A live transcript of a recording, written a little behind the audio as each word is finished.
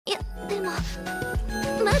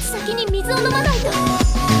まず先に水を飲まないと。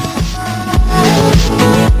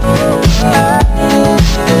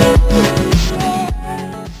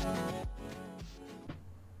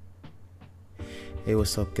Hey,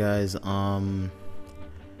 what's up guys?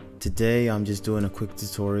 Today I'm just doing a quick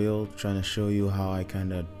tutorial trying to show you how I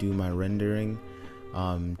kind of do my rendering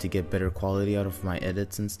to get better quality out of my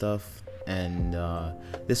edits and stuff. And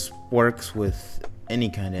this works with any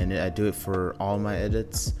kind of edit. I do it for all my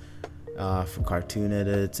edits, for cartoon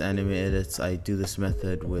edits, anime edits. I do this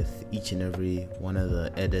method with each and every one of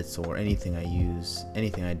the edits or anything I use,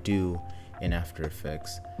 anything I do in After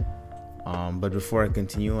Effects. But before I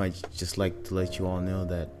continue, I just like to let you all know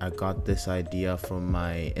that I got this idea from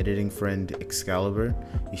my editing friend Excalibur.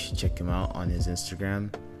 You should check him out on his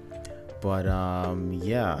Instagram. But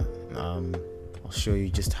yeah, I'll show you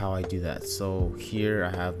just how I do that. So here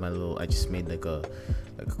I have my little, I just made like a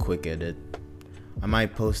quick edit. I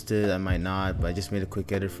might post it, I might not, but I just made a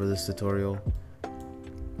quick edit for this tutorial.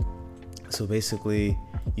 So basically,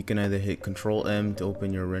 you can either hit Control M to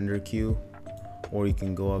open your render queue, or you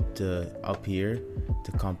can go up here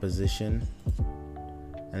to composition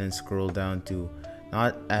and then scroll down to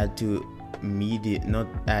not add to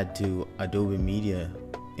Adobe Media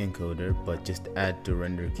Encoder, but just add to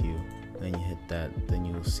render queue. Then you hit that, then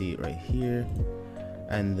you'll see it right here,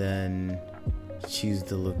 and then choose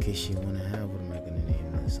the location you want to have. What am I going to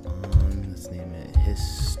name this? Let's name it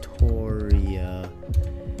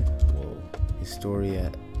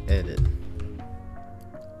Historia Edit.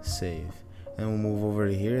 Save. And we'll move over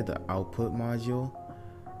to here, the output module,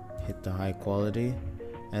 hit the high quality,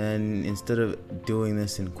 and then instead of doing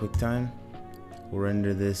this in QuickTime, we'll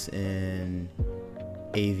render this in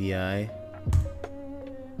AVI,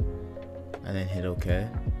 and then hit OK,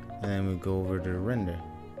 and then we go over to render.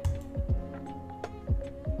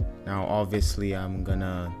 Now obviously I'm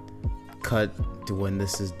gonna cut to when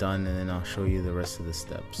this is done, and then I'll show you the rest of the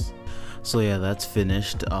steps. So yeah, that's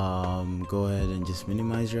finished. Go ahead and just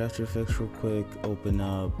minimize your After Effects real quick, open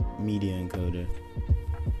up Media Encoder,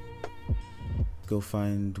 go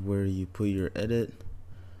find where you put your edit,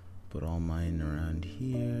 put all mine around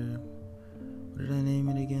here. What did I name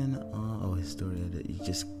it again? Oh, Historia Edit. You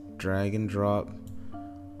just drag and drop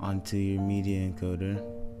onto your Media Encoder.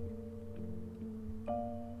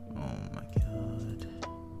 Oh my god.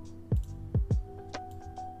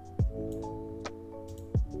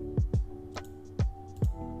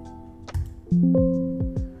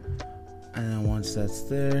 And then once that's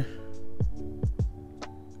there,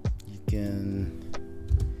 you can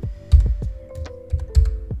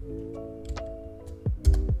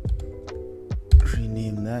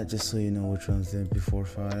rename that just so you know which one's the MP4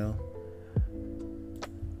 file.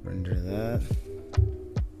 Render that.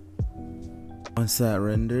 Once that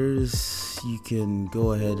renders, you can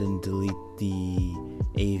go ahead and delete the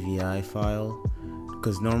AVI file,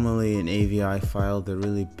 because normally an AVI file, they're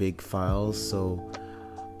really big files. So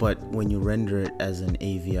but when you render it as an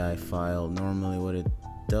AVI file, normally what it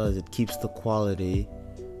does, it keeps the quality,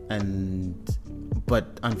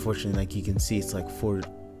 but unfortunately, like you can see, it's like 4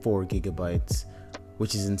 gigabytes,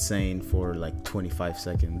 which is insane for like 25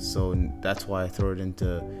 seconds. So that's why I throw it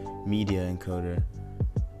into Media Encoder,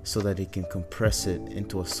 so that it can compress it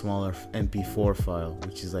into a smaller MP4 file,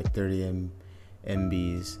 which is like 30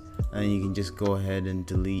 MBs, and you can just go ahead and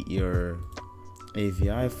delete your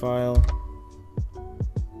AVI file,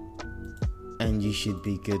 and you should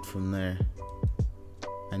be good from there.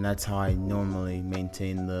 And that's how I normally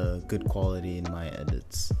maintain the good quality in my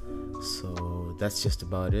edits. So that's just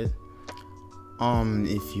about it.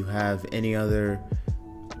 If you have any other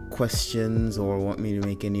questions or want me to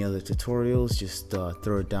make any other tutorials, just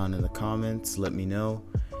throw it down in the comments, let me know,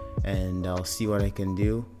 and I'll see what I can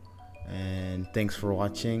do. And thanks for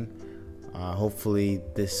watching. Hopefully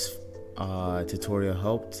this tutorial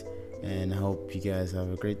helped, and I hope you guys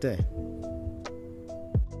have a great day.